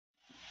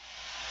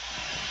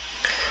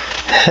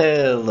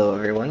Hello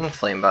everyone,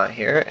 Flamebot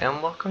here,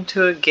 and welcome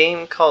to a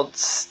game called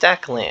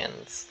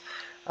Stacklands.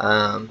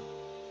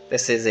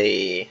 This is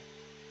a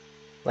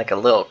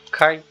little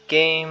card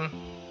game.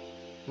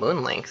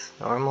 Moon length,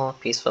 normal,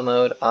 peaceful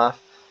mode, off,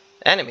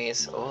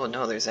 enemies. Oh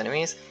no, there's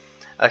enemies.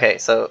 Okay,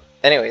 so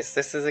anyways,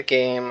 this is a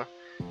game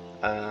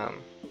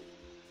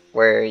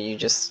where you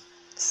just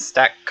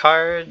stack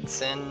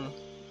cards and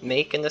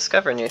make and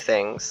discover new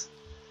things.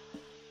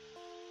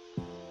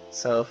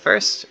 So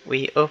first,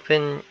 we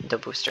open the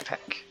booster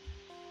pack.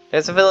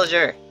 There's a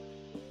villager.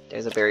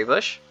 There's a berry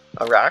bush,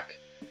 a rock,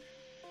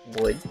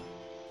 wood,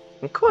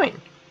 and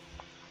coin.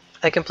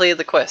 I completed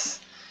the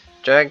quest.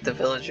 Drag the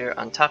villager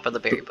on top of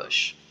the berry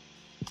bush.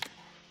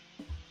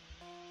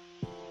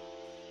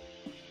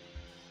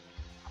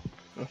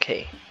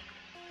 Okay,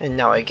 and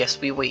now I guess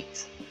we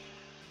wait.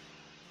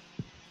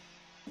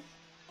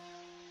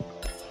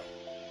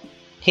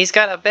 He's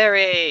got a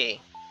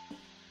berry!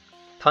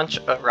 Punch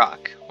a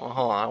rock. Well,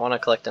 hold on, I want to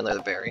collect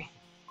another berry.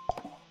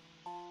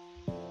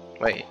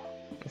 Wait,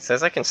 it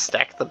says I can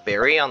stack the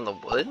berry on the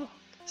wood?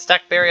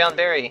 Stack berry on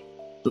berry!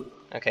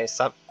 Okay,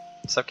 stop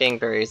getting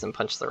berries and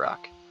punch the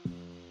rock.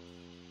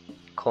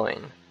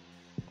 Coin.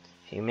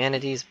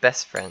 Humanity's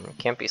best friend.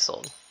 Can't be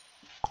sold.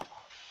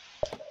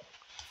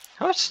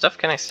 How much stuff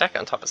can I stack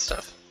on top of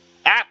stuff?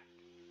 Ah!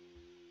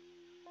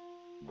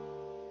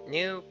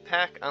 New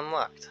pack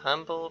unlocked.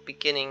 Humble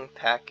beginning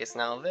pack is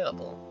now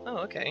available. Oh,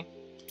 okay.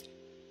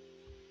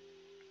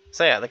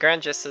 So yeah, the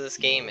grand gist of this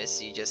game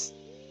is you just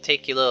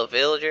take your little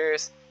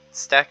villagers,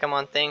 stack them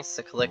on things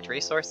to collect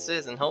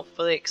resources, and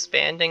hopefully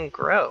expand and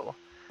grow.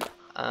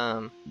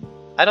 I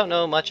don't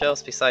know much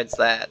else besides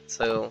that,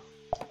 so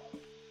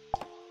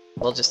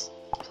we'll just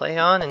play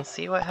on and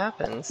see what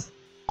happens.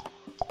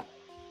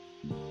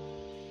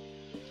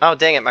 Oh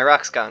dang it, my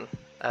rock's gone.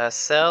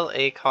 Sell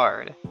a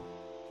card.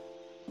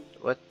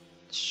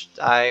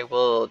 I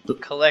will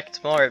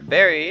collect more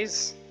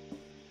berries,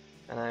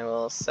 and I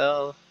will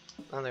sell...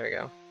 Oh, there we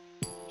go.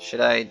 Should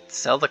I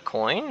sell the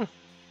coin?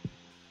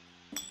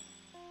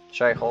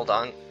 Should I hold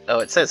on? Oh,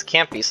 it says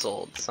can't be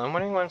sold, so I'm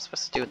wondering what I'm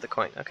supposed to do with the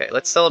coin. Okay,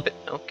 let's sell a bit.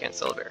 Oh, can't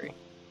sell a berry.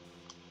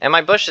 And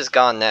my bush is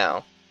gone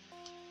now.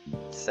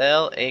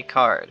 Sell a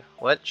card.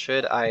 What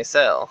should I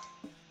sell?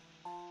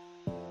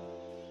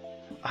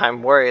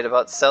 I'm worried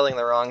about selling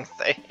the wrong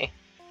thing.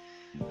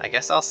 I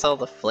guess I'll sell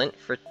the flint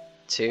for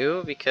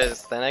 2,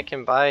 because then I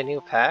can buy a new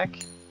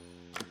pack?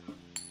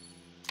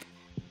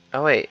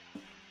 Oh wait.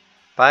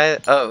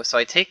 Oh, so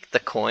I take the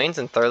coins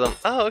and throw them...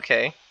 Oh,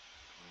 okay.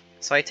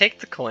 So I take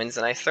the coins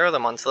and I throw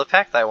them onto the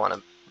pack that I want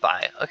to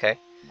buy. Okay.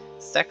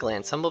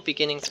 Stacklands Humble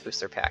Beginnings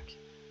Booster Pack.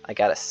 I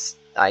got an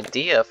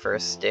idea for a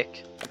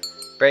stick,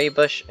 berry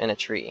bush, and a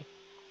tree.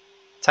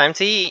 Time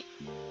to eat!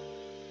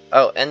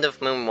 Oh, end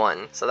of Moon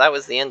 1. So that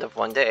was the end of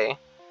one day.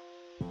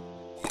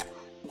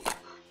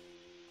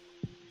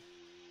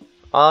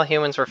 All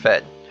humans were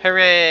fed.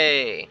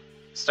 Hooray!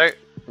 Start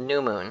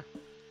new moon.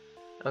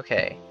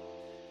 Okay.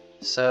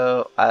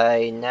 So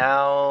I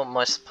now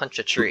must punch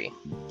a tree.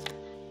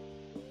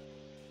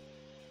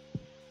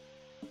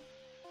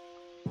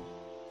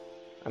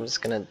 I'm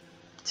just gonna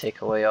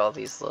take away all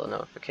these little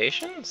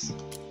notifications.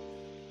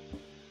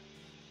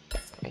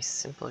 A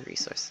simple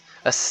resource.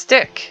 A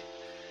stick!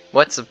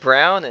 What's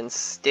brown and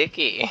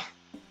sticky?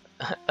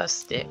 A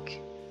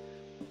stick.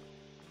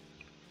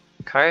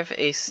 Carve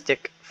a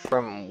stick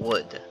from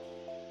wood.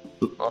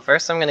 Well,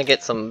 first I'm gonna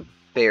get some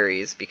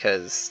berries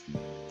because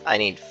I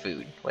need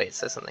food. Wait, it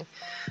says something.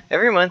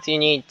 Every month you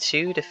need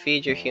 2 to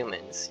feed your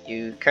humans.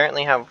 You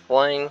currently have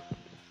 1.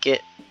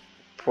 Get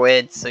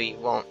bread so you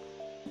won't...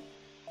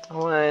 I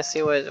want to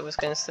see what it was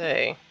going to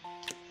say.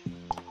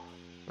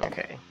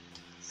 Okay,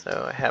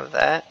 so I have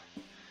that.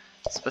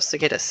 I'm supposed to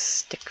get a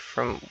stick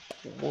from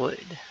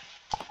wood.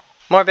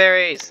 More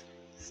berries!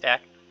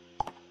 Stack.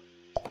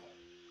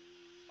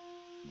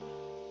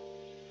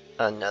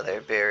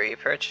 Another berry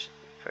perch,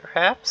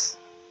 perhaps?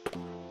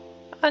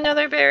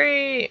 Another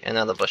berry! And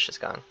now the bush is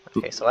gone.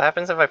 Okay, so what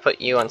happens if I put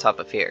you on top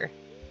of here?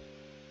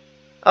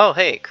 Oh,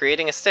 hey,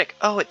 creating a stick.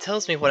 Oh, it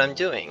tells me what I'm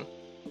doing.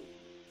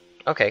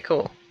 Okay,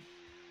 cool.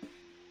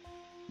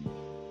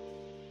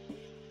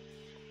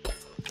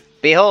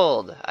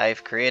 Behold,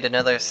 I've created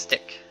another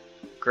stick.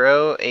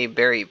 Grow a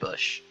berry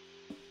bush.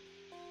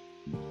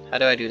 How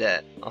do I do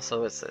that?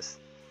 Also, what's this?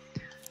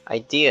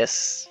 Idea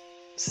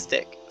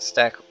stick.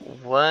 Stack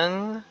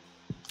 1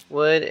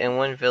 wood and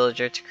 1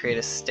 villager to create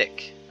a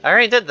stick. I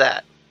already did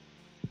that.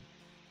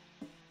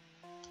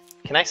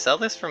 Can I sell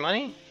this for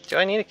money? Do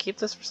I need to keep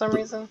this for some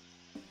reason?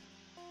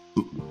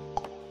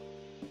 What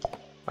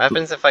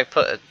happens if I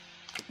put a...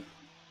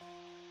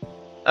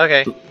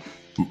 Okay.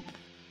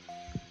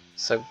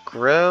 So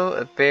grow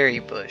a berry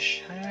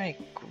bush. How do I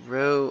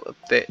grow a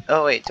berry?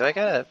 Oh wait, do I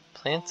gotta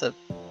plant a...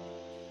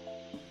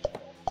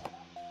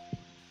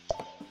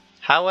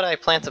 How would I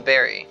plant a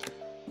berry?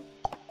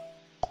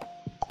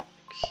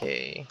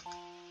 Okay.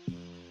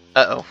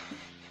 Uh-oh.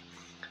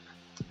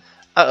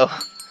 Uh-oh.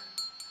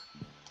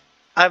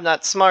 I'm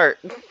not smart.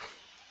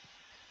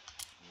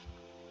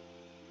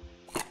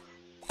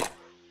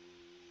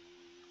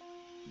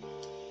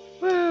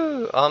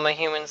 Woo! All my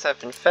humans have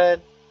been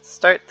fed.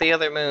 Start the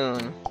other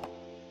moon.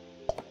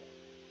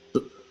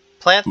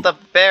 Plant the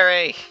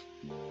berry!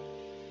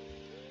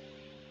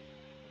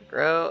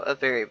 Grow a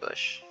berry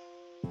bush.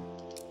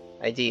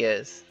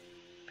 Ideas.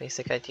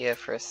 Basic idea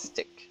for a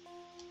stick.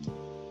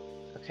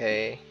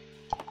 Okay.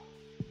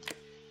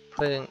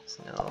 Put in...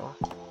 no.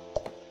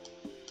 Oh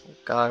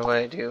God, what do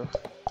I do?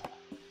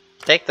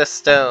 Take the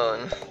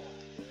stone.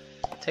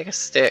 Take a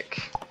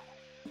stick.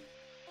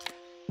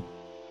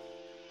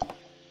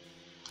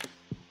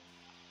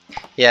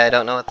 Yeah, I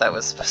don't know what that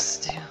was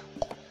supposed to do.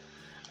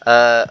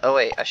 Oh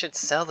wait, I should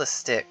sell the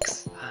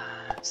sticks.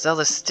 Sell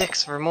the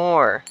sticks for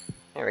more!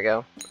 There we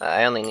go.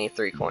 I only need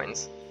 3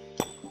 coins.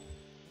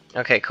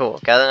 Okay, cool.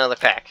 Got another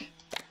pack.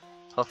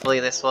 Hopefully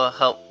this will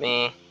help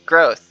me.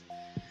 Growth!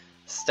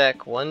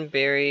 Stack 1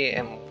 berry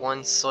and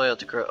 1 soil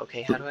to grow.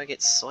 Okay, how do I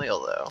get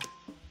soil though?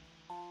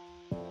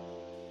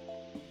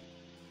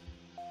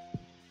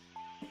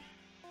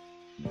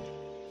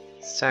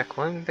 Stack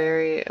 1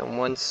 berry and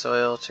 1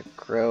 soil to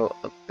grow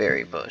a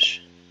berry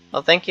bush.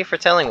 Well, thank you for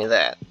telling me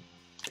that.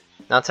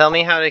 Now tell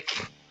me how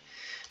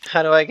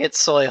do I get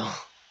soil?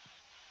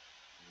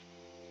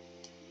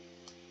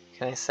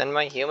 Can I send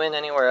my human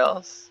anywhere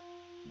else?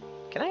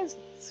 Can I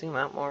zoom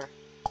out more?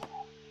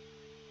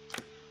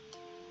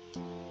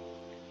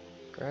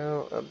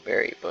 Grow a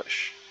berry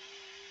bush.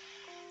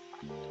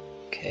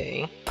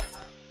 Okay.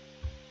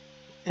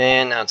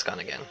 And now it's gone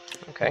again.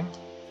 Okay.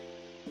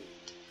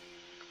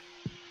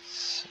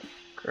 So,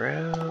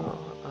 grow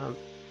a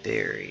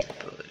berry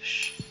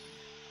bush.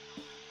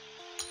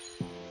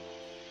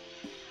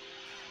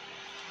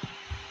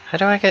 How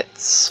do I get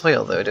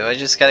soil though? Do I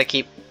just gotta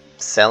keep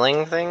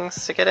selling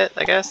things to get it,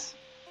 I guess?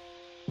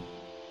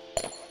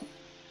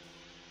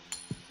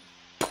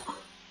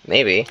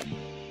 Maybe.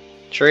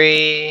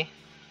 Tree,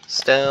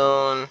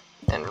 stone,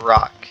 and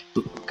rock.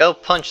 Go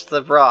punch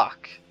the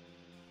rock!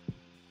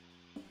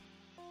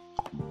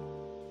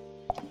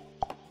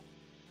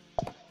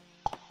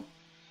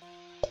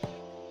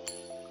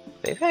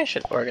 Maybe I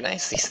should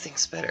organize these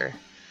things better.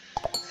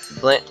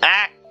 Flint.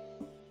 Ah!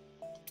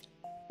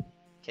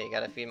 Okay,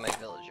 gotta feed my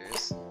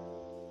villagers.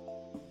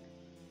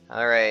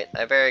 Alright,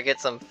 I better get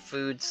some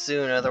food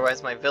soon,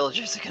 otherwise my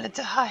villagers are gonna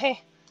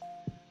die.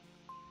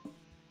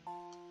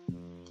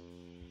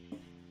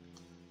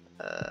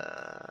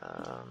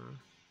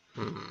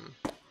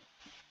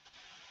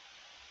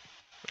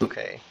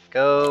 Okay,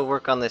 go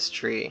work on this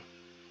tree.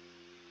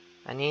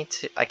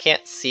 I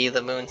can't see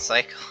the moon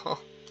cycle.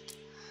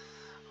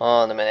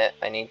 Hold on a minute,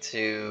 I need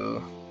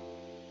to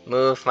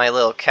move my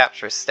little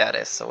capture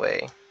status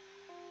away.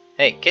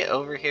 Hey, get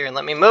over here and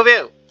let me move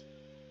you!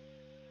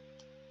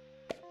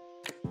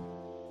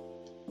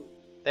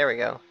 There we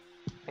go.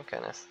 Thank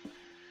goodness.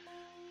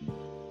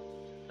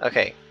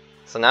 Okay,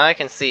 so now I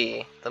can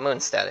see the moon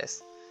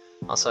status.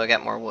 Also, I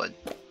got more wood.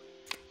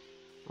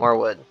 More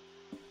wood.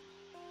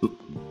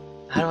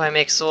 How do I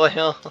make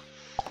soil?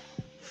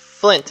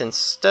 Flint and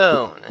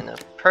stone and a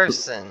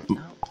person.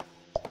 Oh.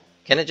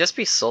 Can it just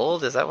be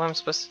sold? Is that what I'm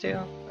supposed to do?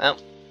 Oh,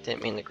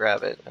 didn't mean to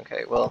grab it.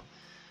 Okay, well,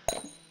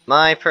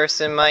 my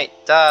person might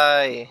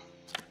die.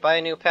 Buy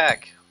a new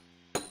pack.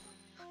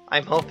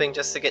 I'm hoping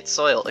just to get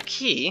soil. A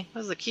key?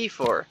 What is the key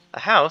for? A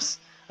house?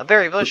 A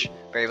berry bush?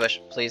 Berry bush,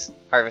 please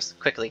harvest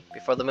quickly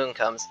before the moon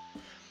comes.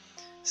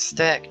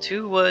 Stack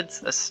 2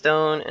 woods, a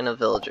stone, and a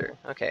villager.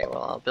 Okay,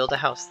 well, I'll build a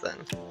house then.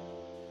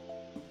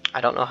 I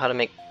don't know how to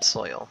make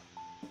soil.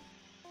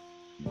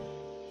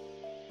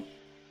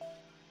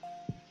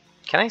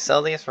 Can I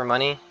sell these for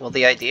money? Will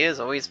the ideas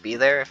always be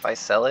there if I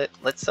sell it?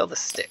 Let's sell the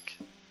stick.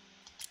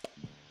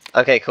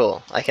 Okay,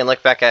 cool. I can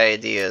look back at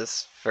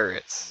ideas for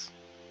its...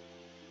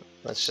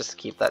 Let's just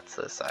keep that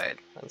to the side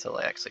until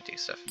I actually do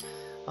stuff.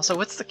 Also,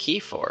 what's the key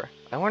for?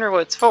 I wonder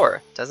what it's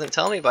for. Doesn't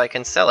tell me, but I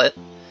can sell it.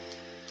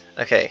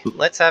 Okay,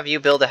 let's have you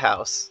build a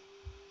house.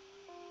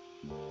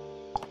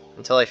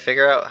 Until I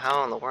figure out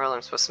how in the world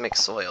I'm supposed to make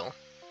soil.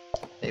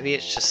 Maybe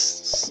it's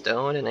just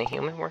stone and a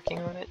human working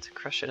on it to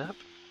crush it up?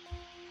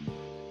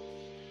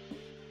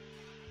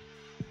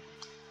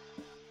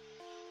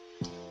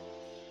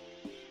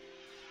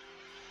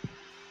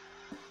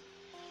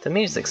 The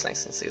music's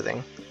nice and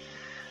soothing.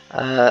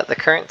 The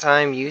current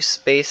time, use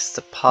space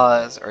to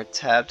pause or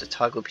tab to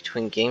toggle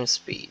between game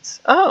speeds.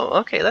 Oh,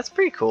 okay, that's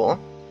pretty cool.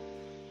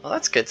 Well,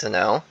 that's good to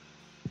know.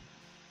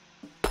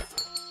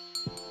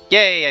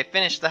 Yay, I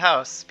finished the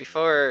house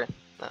before...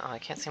 Oh, I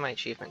can't see my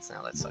achievements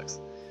now, that sucks.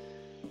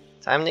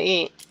 Time to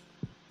eat.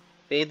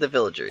 Feed the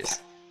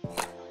villagers.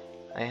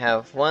 I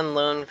have 1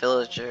 lone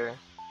villager,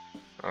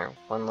 or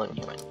 1 lone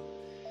human.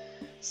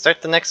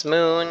 Start the next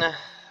moon.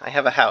 I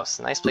have a house,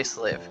 nice place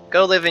to live.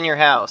 Go live in your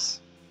house!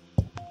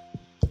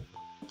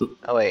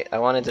 Oh wait, I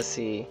wanted to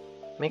see...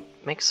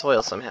 Make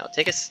soil somehow.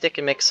 Take a stick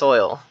and make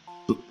soil.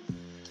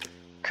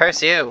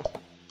 Curse you!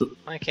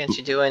 Why can't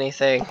you do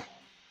anything?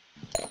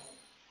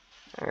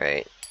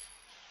 Alright.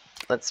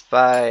 Let's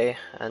buy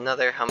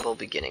another Humble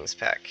Beginnings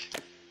pack.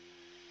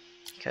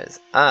 Because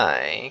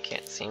I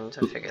can't seem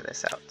to figure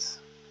this out.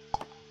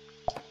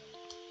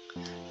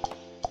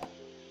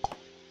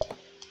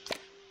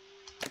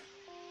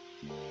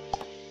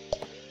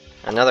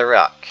 Another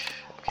rock.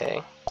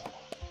 Okay.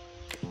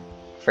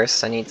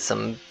 First I need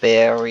some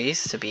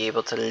berries to be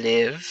able to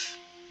live.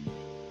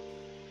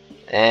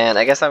 And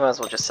I guess I might as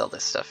well just sell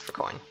this stuff for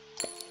coin.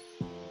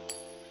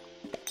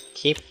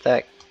 Keep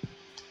that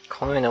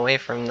coin away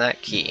from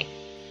that key.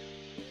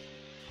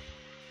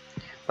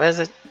 What is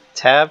it?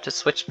 Tab to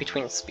switch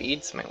between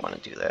speeds? Might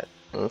want to do that.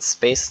 And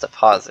space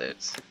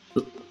deposits.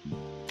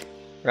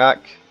 Rock.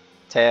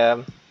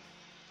 Tab.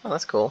 Oh,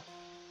 that's cool.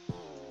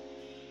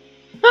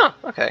 Oh,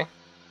 okay.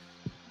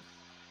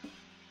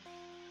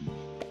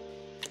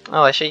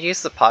 Oh, I should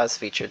use the pause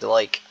feature to,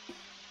 like,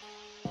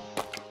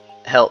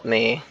 help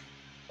me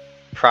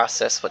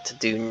process what to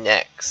do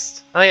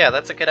next. Oh yeah,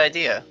 that's a good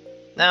idea.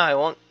 Now I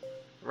won't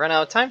run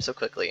out of time so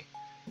quickly.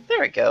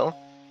 There we go.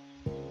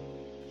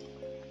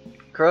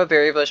 Grow a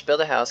berry bush,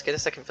 build a house, get a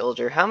second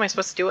villager. How am I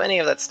supposed to do any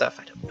of that stuff?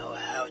 I don't know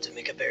how to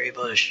make a berry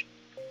bush.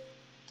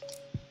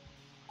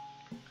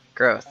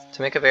 Growth.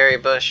 To make a berry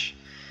bush,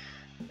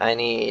 I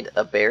need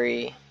a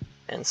berry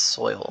and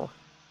soil.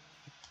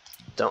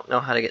 Don't know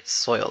how to get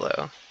soil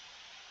though.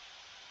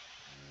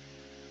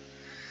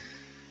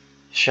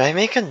 Should I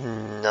make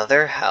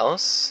another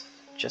house?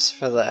 Just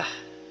for the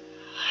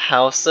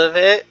house of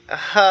it?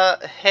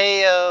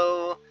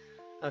 Heyo!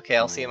 Okay,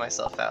 I'll see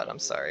myself out, I'm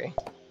sorry.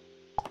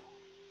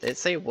 Did it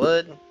say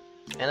wood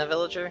and a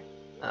villager?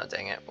 Oh,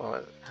 dang it. What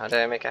was it? How did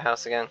I make a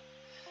house again?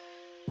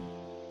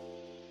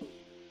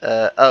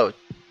 Oh.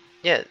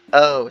 Yeah,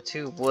 oh,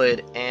 2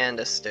 wood and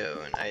a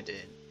stone. I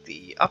did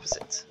the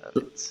opposite of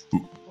it.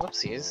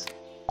 Whoopsies.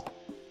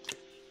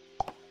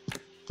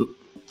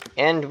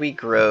 And we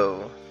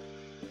grow.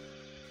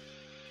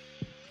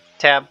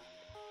 Tab.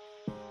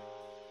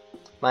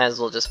 Might as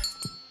well just...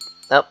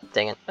 Oh,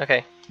 dang it.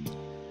 Okay.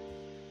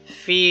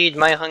 Feed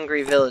my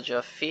hungry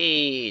villager.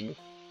 Feed.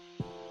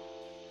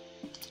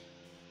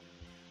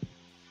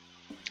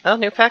 Oh,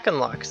 new pack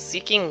unlocked.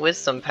 Seeking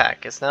Wisdom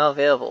pack is now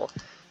available.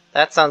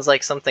 That sounds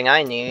like something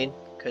I need,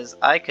 because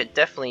I could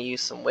definitely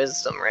use some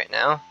wisdom right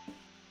now.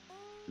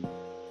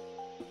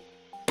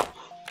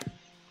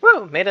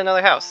 Woo! Made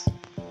another house.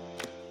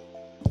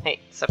 Hey,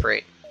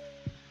 separate.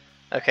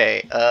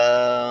 Okay,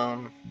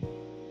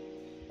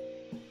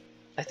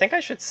 I think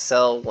I should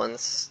sell 1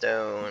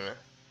 stone.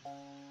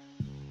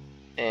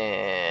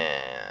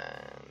 And...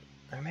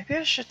 or maybe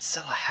I should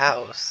sell a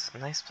house. A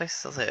nice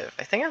place to live.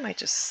 I think I might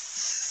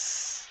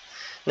just...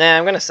 Nah,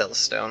 I'm gonna sell a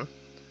stone.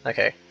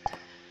 Okay.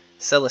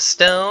 Sell a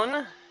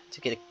stone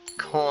to get a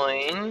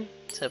coin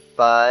to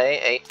buy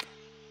a...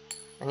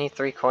 I need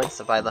 3 coins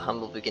to buy the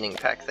Humble Beginning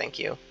pack, thank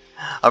you.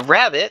 A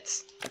rabbit!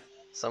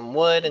 Some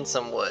wood and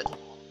some wood.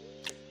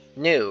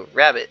 New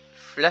rabbit.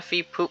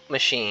 Fluffy poop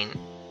machine.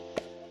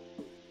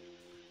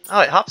 Oh,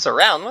 it hops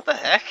around, what the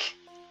heck?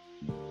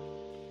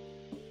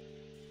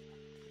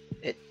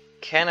 It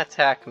can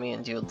attack me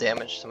and deal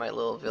damage to my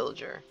little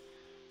villager.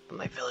 But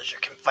my villager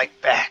can fight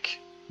back.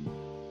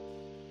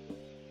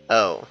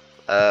 Oh,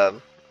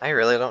 I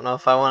really don't know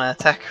if I want to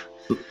attack.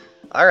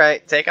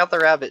 Alright, take out the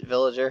rabbit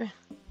villager.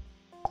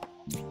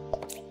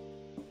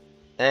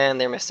 And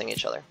they're missing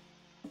each other.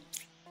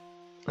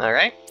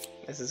 Alright,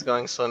 this is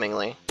going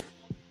swimmingly.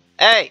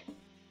 Hey!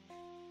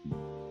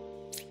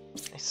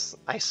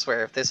 I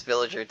swear, if this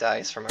villager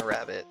dies from a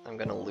rabbit, I'm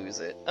gonna lose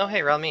it. Oh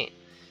hey, raw meat.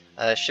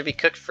 Should be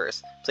cooked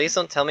first. Please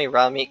don't tell me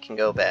raw meat can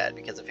go bad,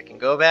 because if it can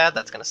go bad,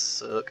 that's gonna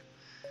suck.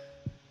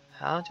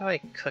 How do I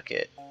cook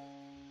it?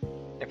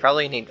 I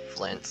probably need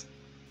flint.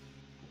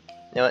 You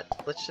know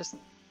what, let's just...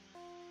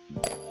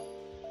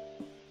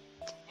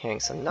 Hearing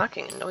some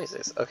knocking and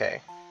noises.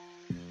 Okay.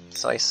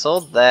 So I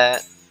sold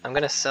that. I'm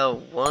gonna sell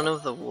 1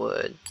 of the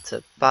wood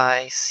to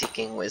buy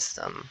Seeking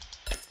Wisdom.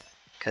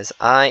 Because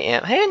I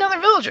am... Hey, another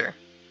villager!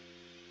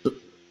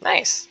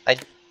 Nice! I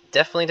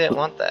definitely didn't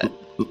want that.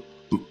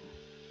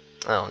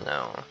 Oh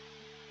no.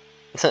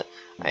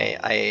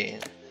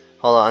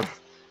 Hold on.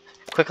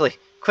 Quickly!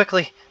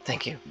 Quickly!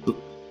 Thank you.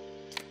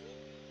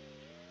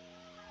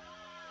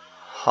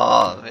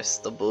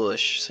 Harvest the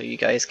bush so you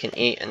guys can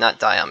eat and not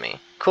die on me.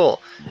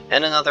 Cool.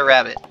 And another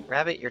rabbit.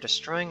 Rabbit, you're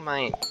destroying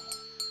my...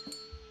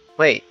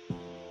 Wait.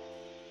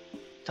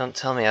 Don't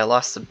tell me I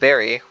lost the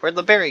berry. Where'd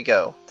the berry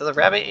go? Did the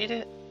rabbit eat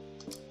it?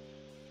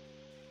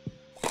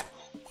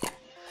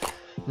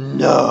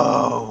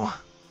 No!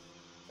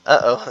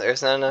 Uh-oh,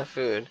 there's not enough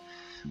food.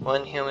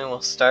 1 human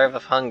will starve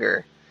of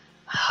hunger.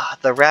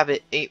 The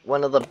rabbit ate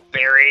 1 of the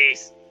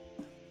berries!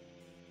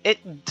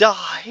 It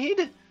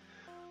died?!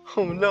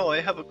 Oh no,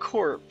 I have a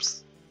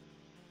corpse!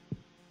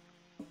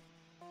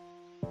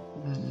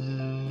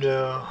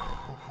 No.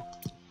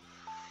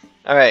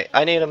 Alright,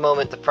 I need a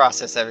moment to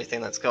process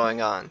everything that's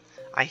going on.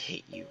 I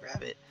hate you,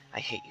 rabbit. I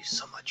hate you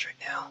so much right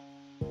now.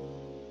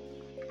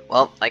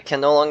 Well, I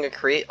can no longer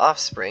create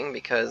offspring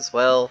because,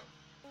 well...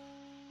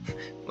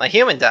 my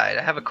human died,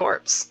 I have a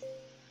corpse.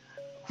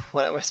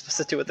 What am I supposed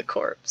to do with the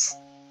corpse?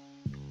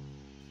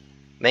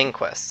 Main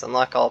quests,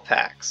 unlock all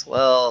packs.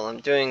 Well, I'm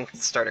doing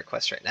starter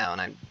quest right now and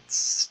I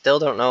still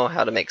don't know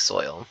how to make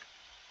soil.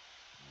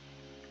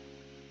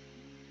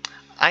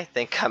 I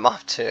think I'm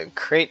off to a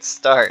great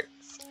start.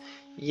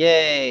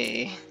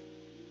 Yay!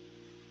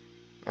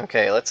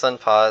 Okay, let's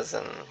unpause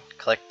and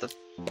collect the...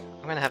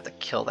 I'm gonna have to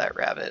kill that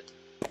rabbit.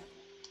 You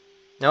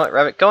know what,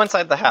 rabbit? Go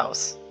inside the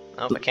house.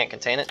 Nope, I can't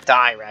contain it.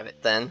 Die,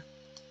 rabbit, then.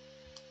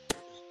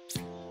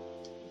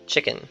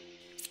 Chicken.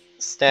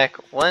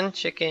 Stack 1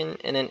 chicken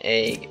and an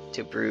egg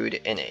to brood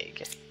an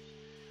egg.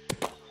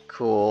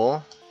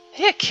 Cool.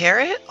 Hey, a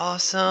carrot!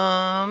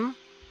 Awesome!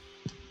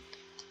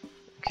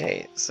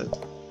 Okay, so...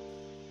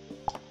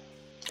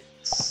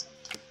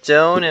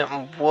 stone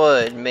and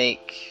wood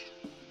make...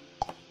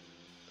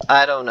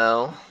 I don't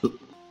know.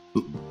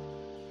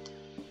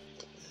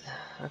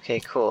 Okay,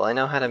 cool. I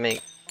know how to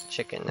make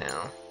chicken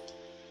now.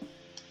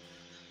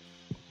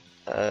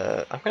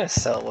 I'm gonna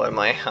sell one of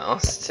my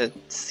house to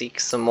seek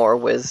some more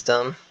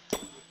wisdom.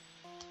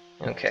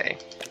 Okay.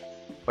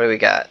 What do we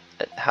got?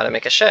 How to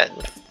make a shed.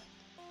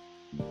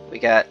 We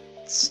got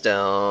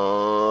stone...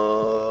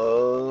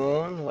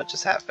 What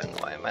just happened?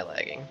 Why am I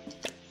lagging?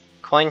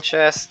 Coin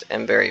chest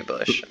and berry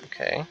bush.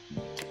 Okay.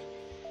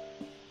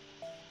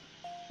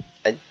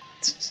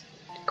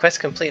 Quest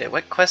completed.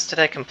 What quest did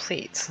I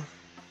complete?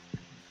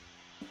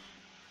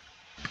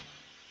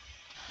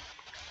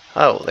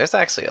 Oh, there's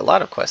actually a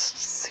lot of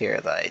quests here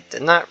that I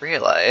did not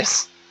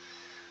realize.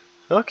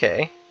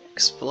 Okay.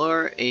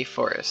 Explore a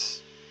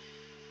forest.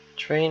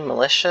 Train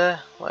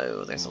militia?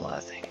 Whoa, there's a lot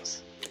of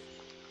things.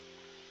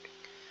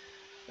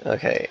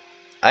 Okay.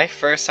 I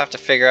first have to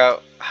figure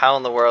out how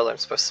in the world I'm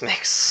supposed to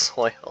make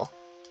soil.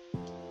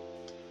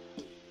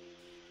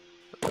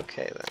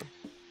 Okay then.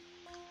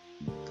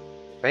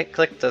 Right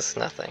click does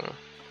nothing.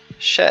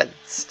 Shed.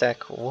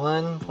 Stack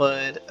 1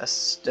 wood, a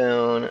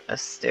stone, a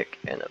stick,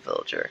 and a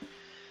villager.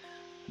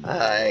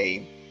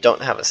 I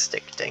don't have a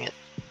stick, dang it.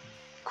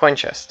 Coin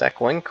chest. Stack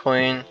 1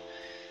 coin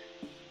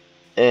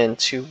and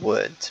 2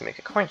 wood to make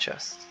a coin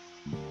chest.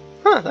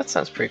 Huh, that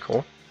sounds pretty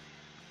cool.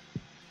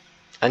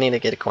 I need to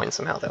get a coin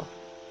somehow though.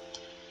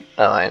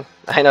 Oh,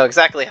 I know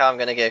exactly how I'm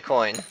gonna get a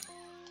coin.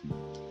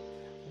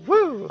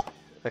 Woo!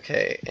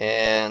 Okay,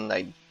 and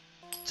I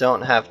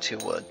don't have 2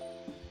 wood.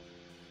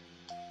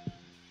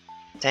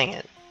 Dang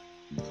it.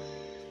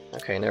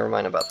 Okay, never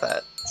mind about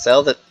that.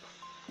 Sell the...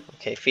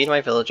 Okay, feed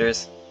my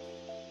villagers.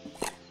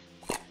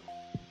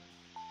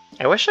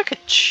 I wish I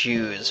could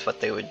choose what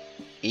they would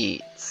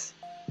eat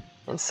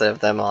instead of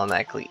them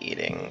automatically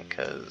eating,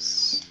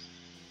 because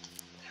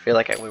I feel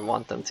like I would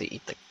want them to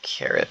eat the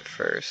carrot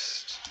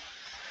first.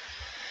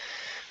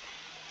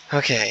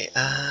 Okay,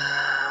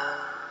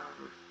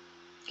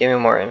 give me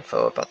more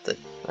info about the...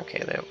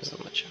 Okay, there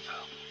wasn't much info.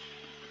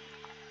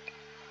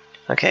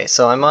 Okay,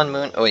 so I'm on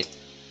moon... Oh wait.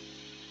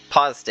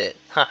 Paused it.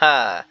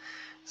 Haha!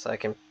 So I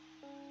can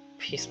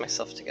piece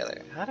myself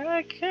together. How did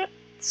I get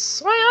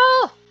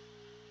soil?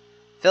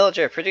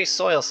 Villager, produce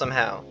soil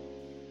somehow.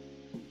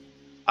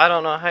 I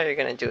don't know how you're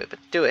gonna do it, but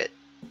do it.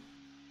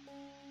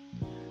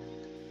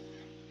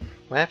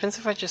 What happens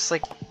if I just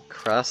like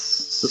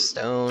crust,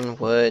 stone,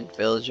 wood,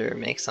 villager,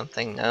 make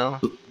something? No?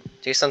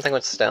 Do something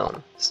with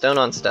stone. Stone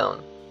on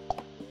stone.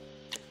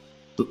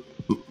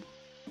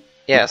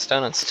 Yeah,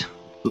 stone on stone.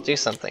 Do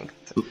something.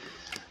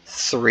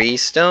 3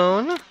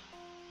 stone?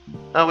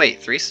 Oh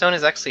wait, 3 stone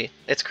is actually...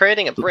 It's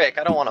creating a brick.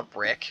 I don't want a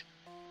brick.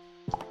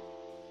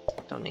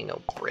 Don't need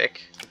no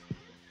brick.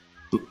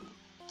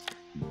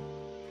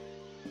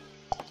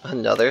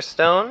 Another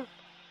stone?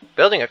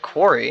 Building a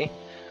quarry?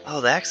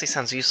 Oh, that actually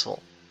sounds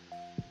useful.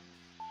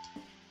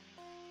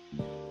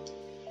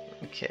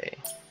 Okay.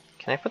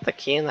 Can I put the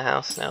key in the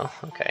house? No?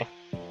 Okay.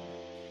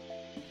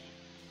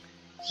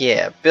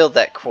 Yeah, build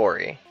that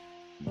quarry.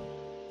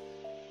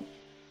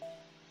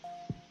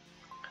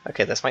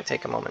 Okay, this might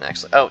take a moment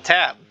actually. Oh,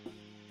 tab!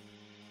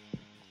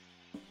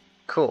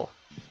 Cool.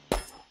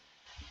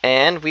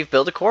 And we've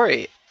built a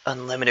quarry.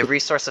 Unlimited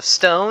resource of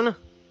stone.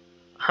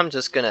 I'm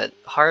just gonna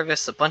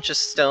harvest a bunch of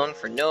stone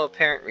for no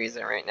apparent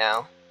reason right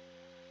now.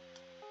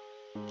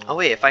 Oh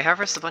wait, if I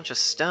harvest a bunch of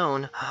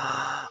stone...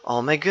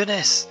 Oh my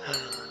goodness!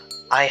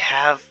 I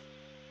have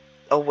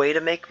a way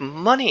to make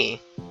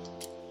money!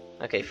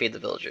 Okay, feed the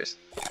villagers.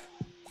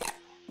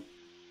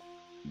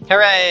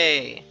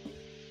 Hooray!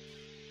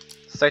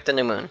 Start the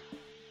new moon.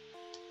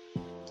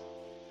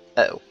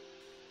 Uh-oh.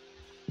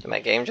 Did my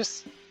game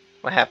just...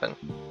 What happened?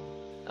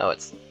 Oh,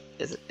 it's...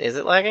 Is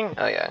it lagging?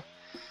 Oh yeah.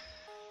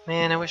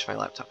 Man, I wish my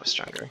laptop was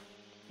stronger.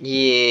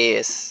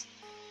 Yes!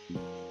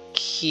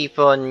 Keep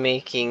on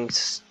making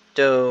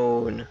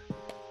stone.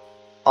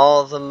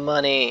 All the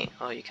money!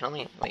 Oh, you can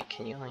only... Wait,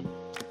 can you only...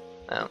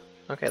 Oh,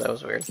 okay, that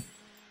was weird.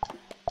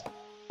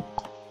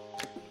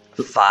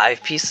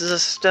 5 pieces of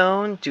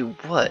stone? Do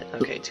what?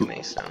 Okay, too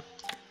many stone.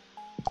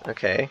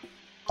 Okay.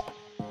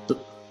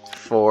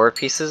 4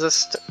 pieces of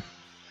stone.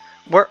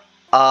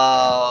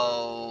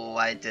 Oh,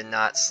 I did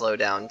not slow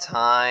down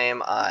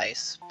time. I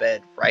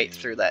sped right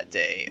through that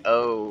day.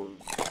 Oh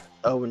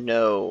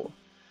no.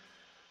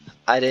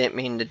 I didn't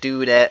mean to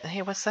do that.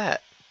 Hey, what's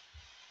that?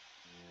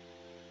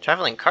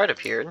 Traveling cart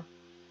appeared.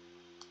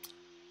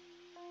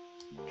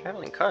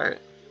 Traveling cart?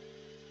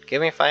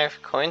 Give me 5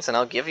 coins and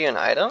I'll give you an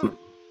item?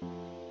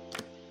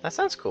 That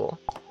sounds cool.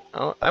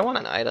 Oh, I want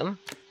an item.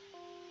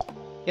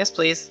 Yes,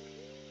 please.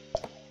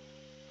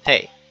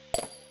 Hey.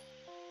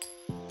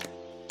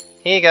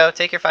 Here you go,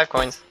 take your 5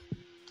 coins.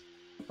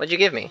 What'd you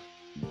give me?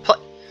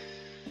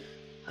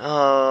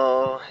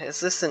 Oh, is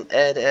this an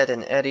Ed,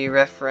 and Eddie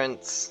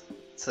reference?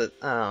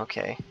 Oh,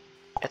 okay.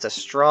 It's a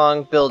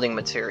strong building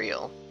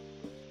material.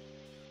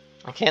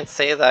 I can't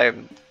say that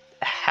I'm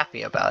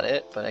happy about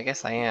it, but I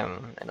guess I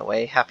am, in a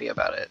way, happy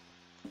about it.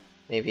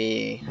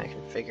 Maybe I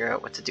can figure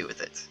out what to do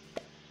with it.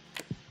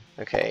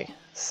 Okay,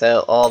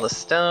 sell all the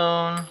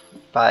stone,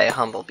 buy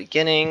humble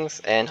beginnings,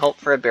 and hope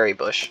for a berry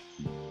bush.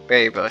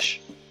 Berry bush.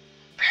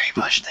 Berry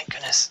bush, thank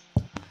goodness.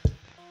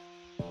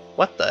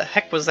 What the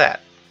heck was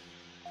that?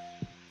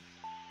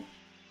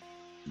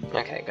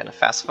 Okay, gonna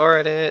fast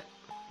forward it,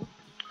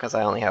 because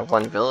I only have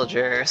 1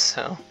 villager,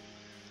 so...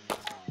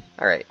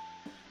 Alright.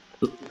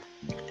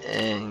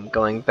 And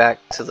going back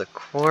to the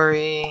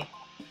quarry...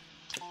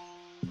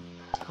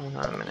 Hold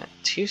on a minute.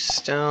 2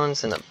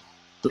 stones and a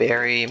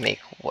berry make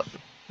what?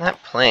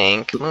 Not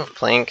plank. Move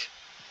plank.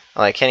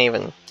 Oh, I can't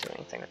even do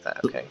anything with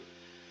that. Okay.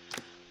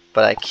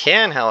 But I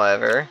can,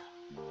 however...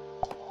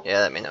 Yeah,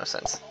 that made no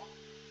sense.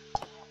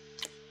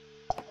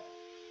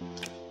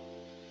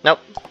 Nope.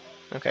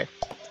 Okay.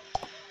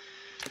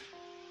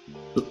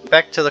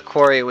 Back to the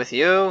quarry with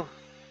you.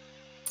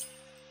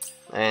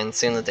 And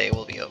soon the day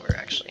will be over,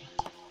 actually.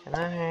 Can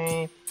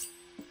I...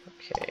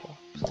 Okay.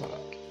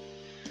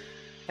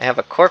 I have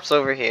a corpse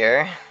over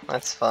here.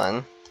 That's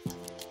fun.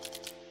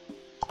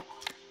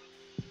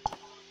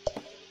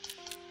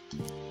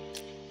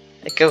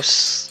 It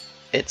goes...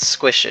 It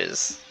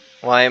squishes.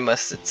 Why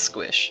must it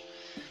squish?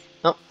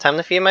 Oh, time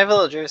to feed my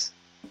villagers.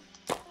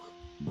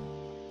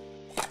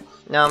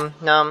 Num,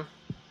 num.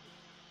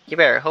 You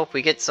better hope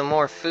we get some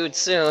more food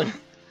soon.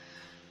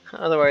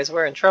 Otherwise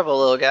we're in trouble,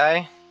 little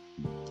guy.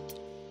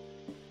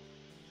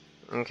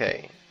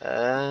 Okay,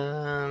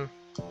 Oh.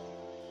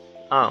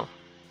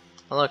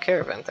 Hello,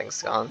 caravan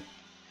thing's gone.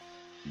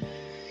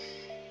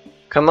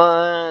 Come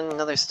on,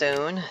 another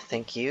stone.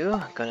 Thank you.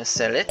 I'm gonna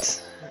sell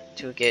it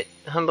to get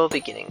humble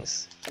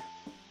beginnings.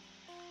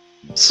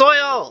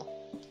 Soil!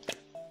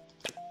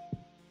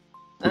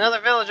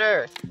 Another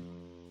villager!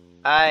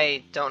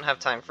 I don't have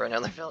time for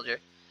another villager.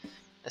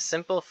 A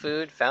simple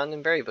food found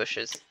in berry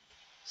bushes.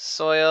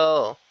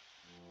 Soil!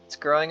 It's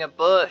growing a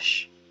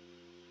bush!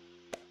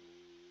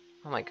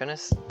 Oh my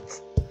goodness.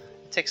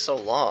 It takes so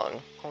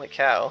long. Holy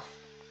cow.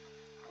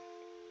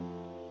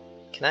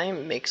 Can I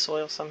make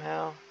soil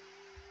somehow?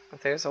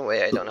 If there's a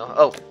way, I don't know.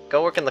 Oh,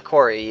 go work in the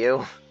quarry,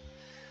 you.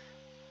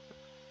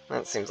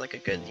 That seems like a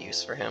good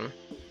use for him.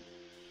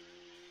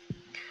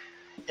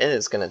 It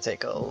is gonna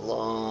take a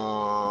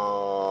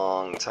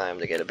long time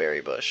to get a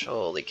berry bush.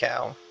 Holy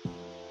cow.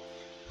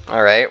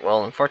 Alright,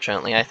 well,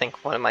 unfortunately, I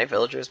think one of my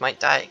villagers might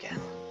die again.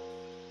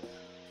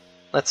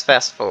 Let's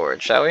fast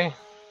forward, shall we?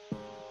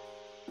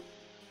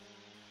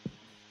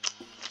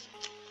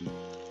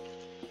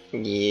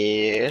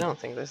 Yeah, I don't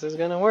think this is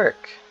gonna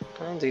work.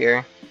 Oh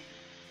dear.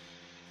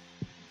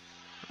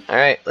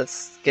 Alright,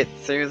 let's get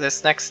through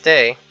this next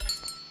day.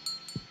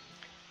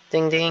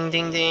 Ding ding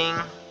ding ding.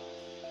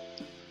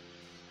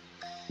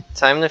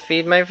 Time to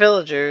feed my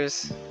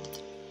villagers.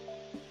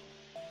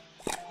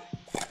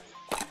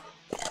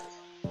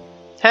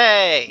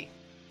 Hey!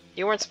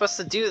 You weren't supposed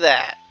to do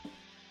that!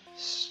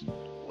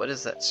 What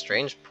is that,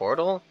 strange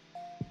portal?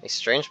 A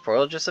strange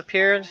portal just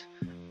appeared?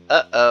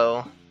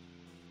 Uh-oh.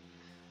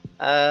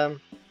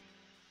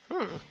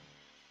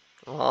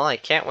 Well, I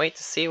can't wait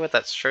to see what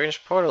that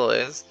strange portal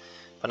is,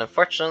 but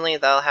unfortunately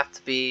that'll have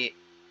to be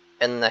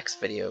in the next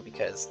video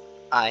because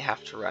I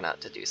have to run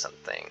out to do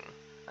something.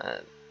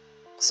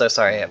 So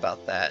sorry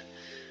about that.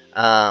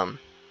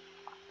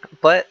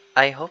 But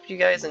I hope you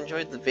guys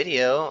enjoyed the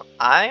video.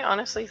 I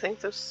honestly think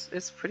this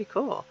is pretty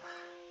cool.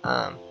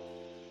 But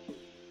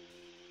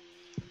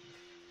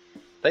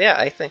yeah,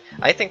 I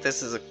think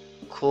this is a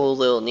cool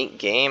little neat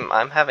game.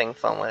 I'm having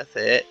fun with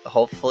it.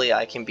 Hopefully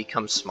I can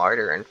become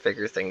smarter and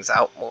figure things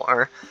out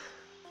more.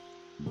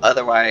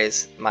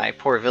 Otherwise, my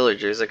poor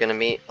villagers are gonna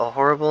meet a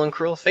horrible and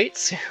cruel fate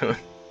soon.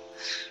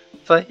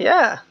 But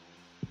yeah.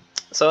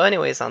 So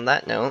anyways, on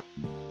that note,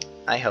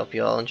 I hope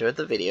you all enjoyed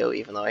the video,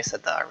 even though I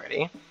said that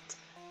already.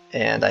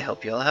 And I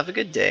hope you all have a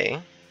good day,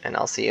 and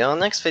I'll see you on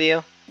the next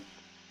video.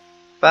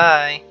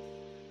 Bye!